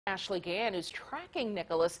Ashley Gann, who's tracking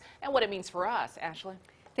Nicholas and what it means for us. Ashley.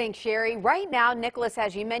 Thanks, Sherry. Right now, Nicholas,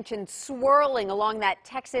 as you mentioned, swirling along that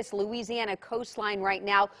Texas-Louisiana coastline right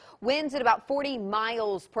now. Winds at about 40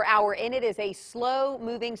 miles per hour, and it is a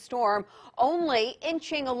slow-moving storm, only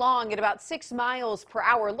inching along at about 6 miles per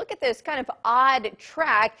hour. Look at this kind of odd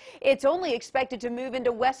track. It's only expected to move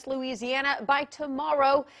into West Louisiana by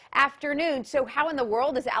tomorrow afternoon. So how in the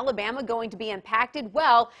world is Alabama going to be impacted?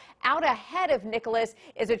 Well, out ahead of Nicholas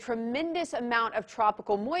is a tremendous amount of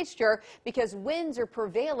tropical moisture because winds are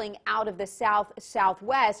prevailing out of the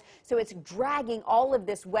southwest, so it's dragging all of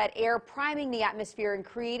this wet air, priming the atmosphere and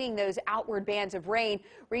creating those outward bands of rain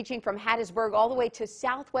reaching from Hattiesburg all the way to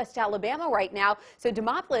southwest Alabama right now. So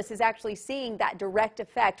Demopolis is actually seeing that direct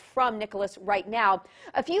effect from Nicholas right now.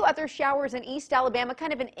 A few other showers in East Alabama,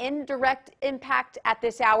 kind of an indirect impact at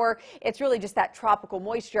this hour. It's really just that tropical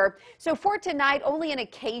moisture. So for tonight, only an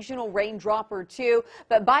occasional raindrop or two,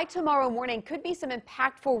 but by tomorrow morning could be some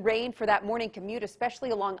impactful rain for that morning commute,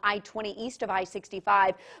 especially along I-20 east of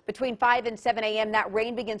I-65. Between 5 and 7 a.m., that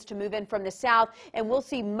rain begins to move in from the south, and we'll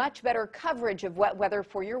see much better coverage of wet weather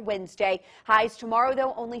for your Wednesday. Highs tomorrow,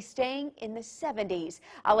 though, only staying in the 70s.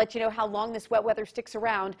 I'll let you know how long this wet weather sticks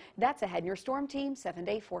around. That's ahead in your Storm Team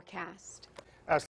 7-day forecast.